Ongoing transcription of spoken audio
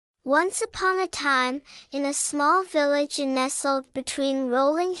Once upon a time, in a small village nestled between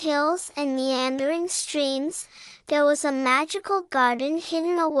rolling hills and meandering streams, there was a magical garden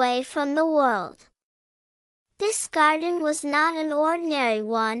hidden away from the world. This garden was not an ordinary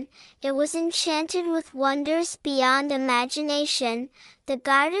one, it was enchanted with wonders beyond imagination. The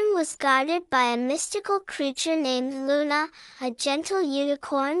garden was guarded by a mystical creature named Luna, a gentle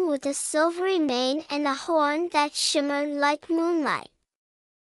unicorn with a silvery mane and a horn that shimmered like moonlight.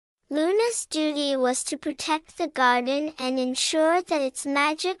 Luna's duty was to protect the garden and ensure that its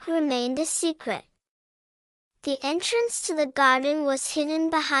magic remained a secret. The entrance to the garden was hidden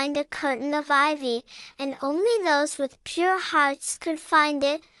behind a curtain of ivy, and only those with pure hearts could find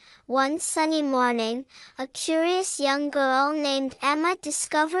it. One sunny morning, a curious young girl named Emma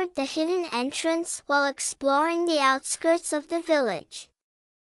discovered the hidden entrance while exploring the outskirts of the village.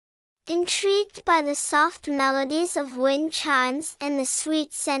 Intrigued by the soft melodies of wind chimes and the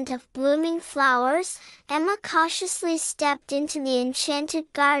sweet scent of blooming flowers, Emma cautiously stepped into the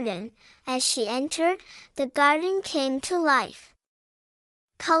enchanted garden. As she entered, the garden came to life.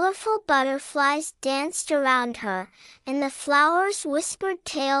 Colorful butterflies danced around her, and the flowers whispered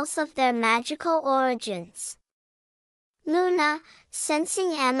tales of their magical origins. Luna,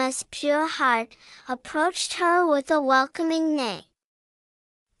 sensing Emma's pure heart, approached her with a welcoming neigh.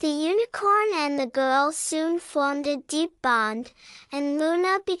 The unicorn and the girl soon formed a deep bond, and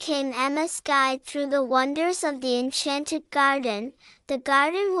Luna became Emma's guide through the wonders of the enchanted garden. The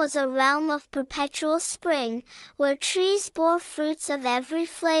garden was a realm of perpetual spring, where trees bore fruits of every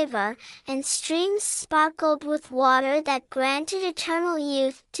flavor, and streams sparkled with water that granted eternal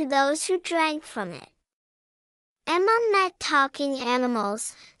youth to those who drank from it. Emma met talking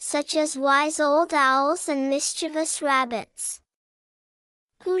animals, such as wise old owls and mischievous rabbits,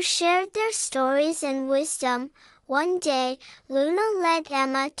 who shared their stories and wisdom. One day, Luna led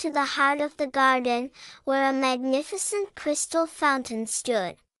Emma to the heart of the garden, where a magnificent crystal fountain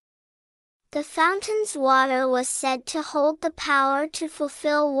stood. The fountain's water was said to hold the power to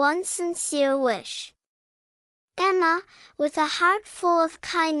fulfill one sincere wish. Emma, with a heart full of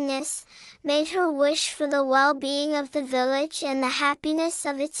kindness, made her wish for the well-being of the village and the happiness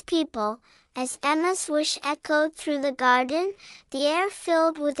of its people. As Emma's wish echoed through the garden, the air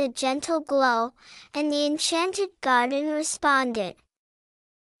filled with a gentle glow, and the enchanted garden responded.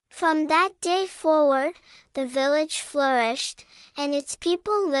 From that day forward, the village flourished, and its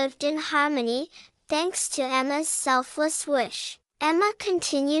people lived in harmony, thanks to Emma's selfless wish. Emma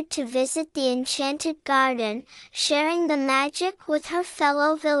continued to visit the enchanted garden, sharing the magic with her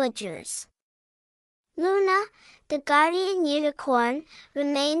fellow villagers. Luna, the guardian unicorn,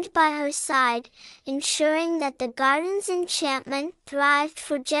 remained by her side, ensuring that the garden's enchantment thrived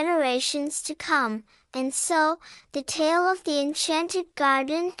for generations to come. And so, the tale of the enchanted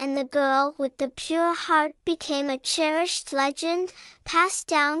garden and the girl with the pure heart became a cherished legend, passed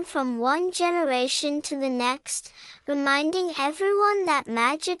down from one generation to the next, reminding everyone that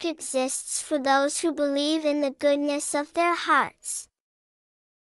magic exists for those who believe in the goodness of their hearts.